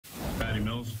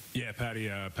Mills? Yeah, Patty.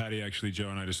 Actually, Joe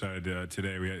and I decided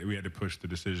today we had to push the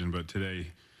decision, but today,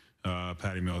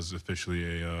 Patty Mills is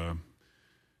officially a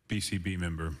BCB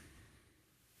member.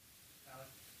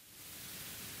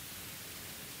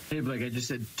 Hey, Blake, I just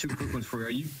had two quick ones for you. Are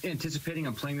you anticipating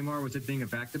on playing tomorrow with it being a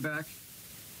back-to-back?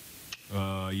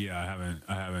 Yeah,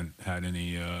 I haven't had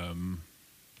any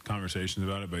conversations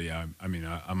about it, but yeah, I mean,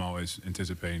 I'm always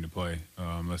anticipating to play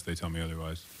unless they tell me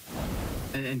otherwise.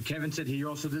 And Kevin said he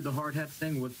also did the hard hat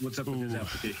thing. What's up with his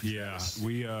application?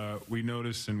 Yeah, we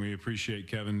noticed and we appreciate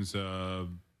Kevin's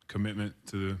commitment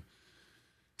to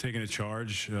taking a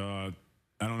charge. I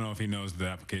don't know if he knows the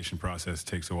application process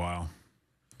takes a while.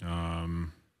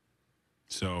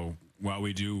 So while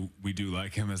we do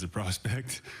like him as a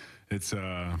prospect, it's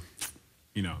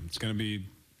it's gonna be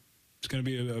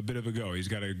a bit of a go. He's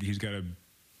got to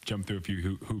jump through a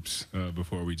few hoops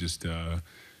before we just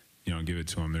give it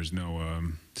to him. There's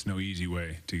no easy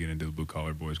way to get into the Blue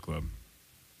Collar Boys Club.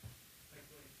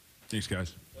 Thanks,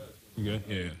 guys. You good?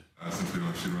 Yeah. Since they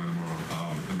actually run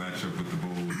tomorrow, the matchup with the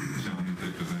Bulls, the challenges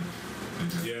they present.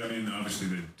 Yeah, I mean,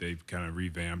 obviously they've kind of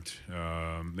revamped.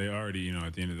 They already,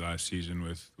 at the end of the last season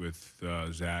with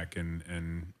Zach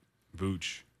and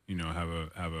Vooch, have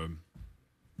a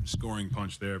scoring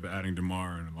punch there, but adding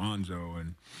DeMar and Alonzo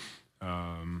and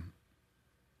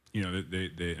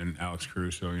they and Alex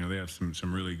Caruso, they have some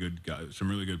really good guys, some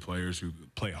really good players who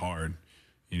play hard.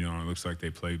 And it looks like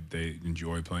they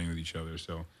enjoy playing with each other.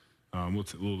 So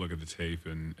we'll look at the tape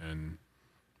and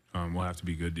we'll have to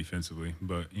be good defensively.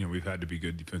 But we've had to be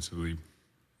good defensively.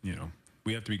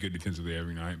 We have to be good defensively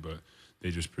every night, but they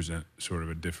just present sort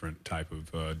of a different type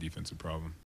of defensive problem.